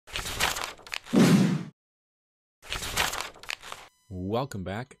Welcome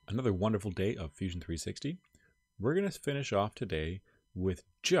back. Another wonderful day of Fusion360. We're going to finish off today with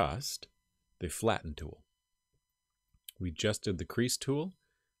just the Flatten tool. We just did the Crease tool,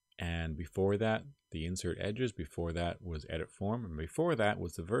 and before that, the Insert Edges. Before that was Edit Form, and before that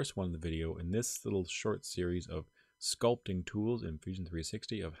was the first one in the video in this little short series of sculpting tools in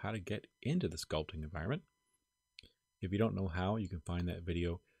Fusion360 of how to get into the sculpting environment. If you don't know how, you can find that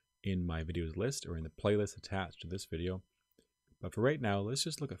video in my videos list or in the playlist attached to this video. But for right now, let's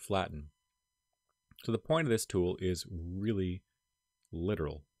just look at Flatten. So the point of this tool is really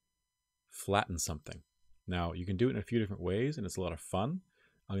literal. Flatten something. Now, you can do it in a few different ways, and it's a lot of fun.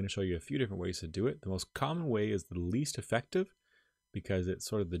 I'm going to show you a few different ways to do it. The most common way is the least effective, because it's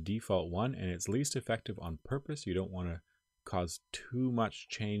sort of the default one, and it's least effective on purpose. You don't want to cause too much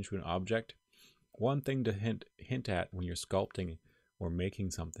change to an object. One thing to hint at when you're sculpting or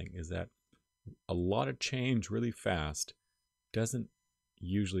making something is that a lot of change really fast doesn't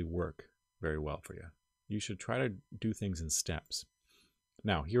usually work very well for you. You should try to do things in steps.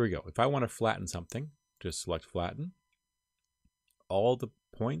 Now, here we go. If I want to flatten something, just select Flatten. All the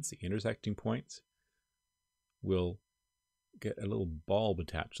points, the intersecting points, will get a little bulb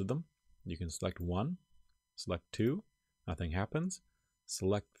attached to them. You can select 1, select 2, nothing happens.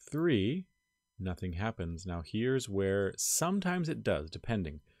 Select 3, nothing happens. Now, here's where sometimes it does,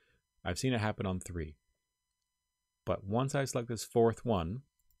 depending. I've seen it happen on 3. But once I select this 4th one,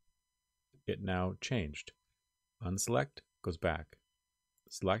 it now changed. Unselect, goes back.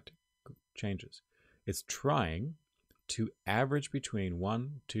 Select, changes. It's trying to average between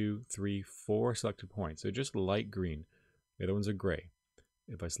 1, 2, 3, 4 selected points. They're just light green. The other ones are gray.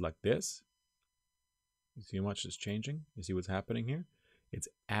 If I select this, you see how much it's changing? You see what's happening here? It's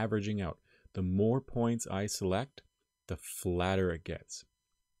averaging out. The more points I select, the flatter it gets.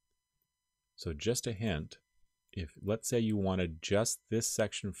 So just a hint, if let's say you wanted just this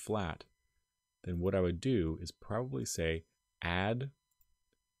section flat, then what I would do is probably say add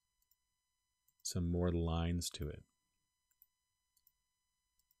some more lines to it.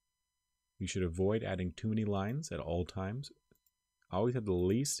 You should avoid adding too many lines at all times. Always have the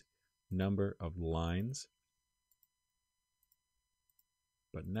least number of lines.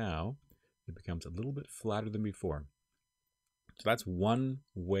 But now it becomes a little bit flatter than before. So that's one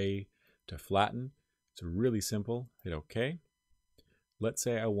way to flatten. It's really simple. Hit OK. Let's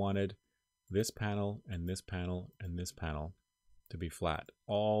say I wanted this panel and this panel and this panel to be flat,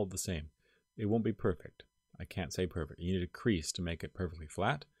 all the same. It won't be perfect. I can't say perfect. You need a crease to make it perfectly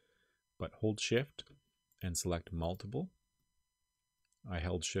flat, but hold Shift and select multiple. I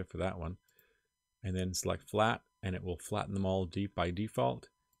held Shift for that one. And then select flat, and it will flatten them all by default.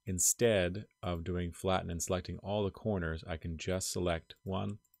 Instead of doing flatten and selecting all the corners, I can just select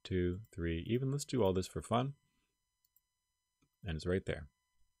 1, 2, 3, even let's do all this for fun. And it's right there.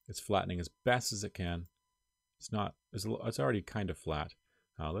 It's flattening as best as it can. It's already kind of flat.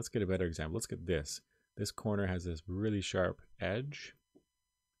 Let's get a better example. Let's get this. This corner has this really sharp edge.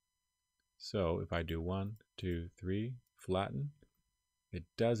 So if I do 1, 2, 3, flatten, it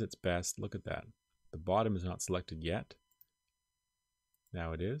does its best. Look at that. The bottom is not selected yet.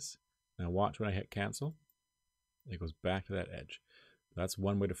 Now it is. Now watch when I hit cancel. It goes back to that edge. That's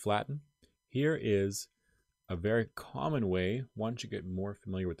one way to flatten. Here is a very common way once you get more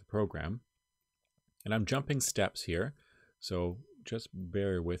familiar with the program. And I'm jumping steps here, so just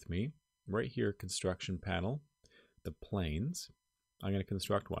bear with me. Right here, construction panel, the planes. I'm going to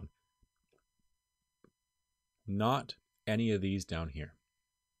construct one. Not any of these down here.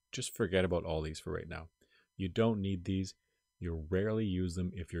 Just forget about all these for right now. You don't need these. You rarely use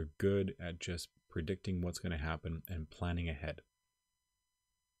them if you're good at just predicting what's going to happen and planning ahead.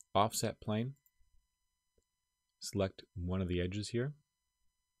 Offset plane. Select one of the edges here.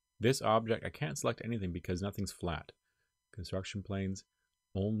 This object, I can't select anything because nothing's flat. Construction planes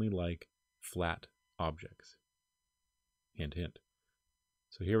only like flat objects. Hint, hint.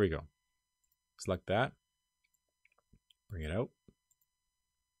 So here we go. Select that. Bring it out.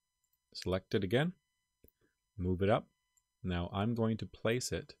 Select it again. Move it up. Now I'm going to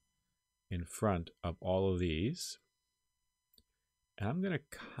place it in front of all of these. And I'm going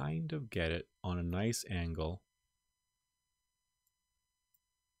to kind of get it on a nice angle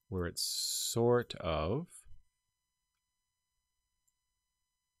where it's sort of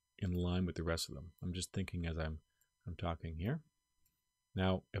in line with the rest of them. I'm just thinking as I'm talking here.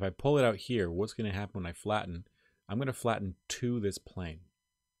 Now, if I pull it out here, what's going to happen when I flatten? I'm going to flatten to this plane.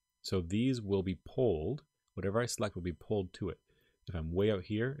 So these will be pulled. Whatever I select will be pulled to it. If I'm way out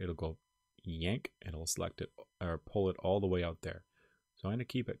here, it'll go yank, and it'll select it or pull it all the way out there. So I'm going to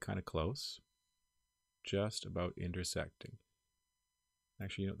keep it kind of close, just about intersecting.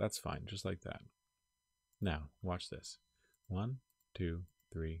 Actually, that's fine, just like that. Now, watch this. 1, 2,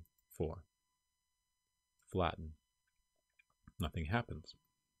 3, 4. Flatten. Nothing happens.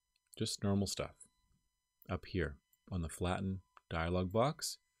 Just normal stuff. Up here on the flatten dialog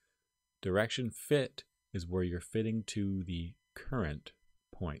box, direction fit is where you're fitting to the current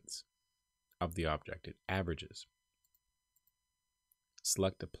points of the object. It averages.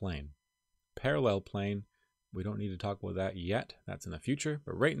 Select a plane. Parallel plane, we don't need to talk about that yet. That's in the future.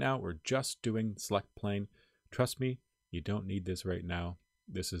 But right now, we're just doing select plane. Trust me, you don't need this right now.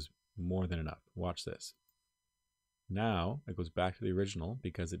 This is more than enough. Watch this. Now it goes back to the original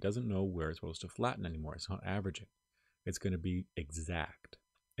because it doesn't know where it's supposed to flatten anymore. It's not averaging. It's going to be exact.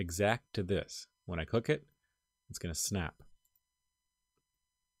 Exact to this. When I click it, it's going to snap.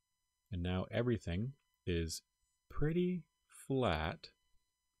 And now everything is pretty flat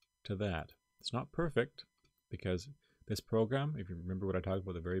to that. It's not perfect because this program, if you remember what I talked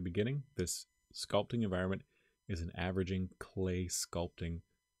about at the very beginning, this sculpting environment is an averaging clay sculpting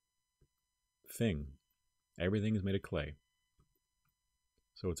thing. Everything is made of clay.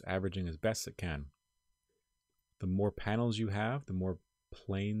 So it's averaging as best it can. The more panels you have, the more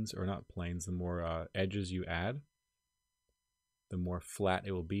planes, or not planes, the more edges you add, the more flat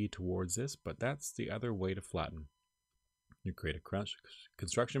it will be towards this. But that's the other way to flatten. You create a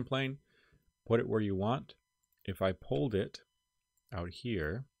construction plane, put it where you want. If I pulled it out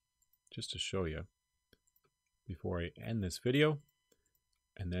here, just to show you, before I end this video,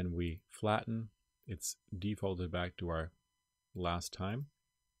 and then we flatten, it's defaulted back to our last time,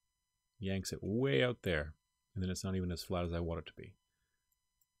 yanks it way out there, and then it's not even as flat as I want it to be.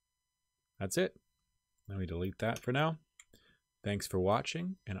 That's it. Let me delete that for now. Thanks for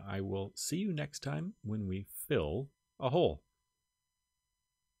watching, and I will see you next time when we fill a hole.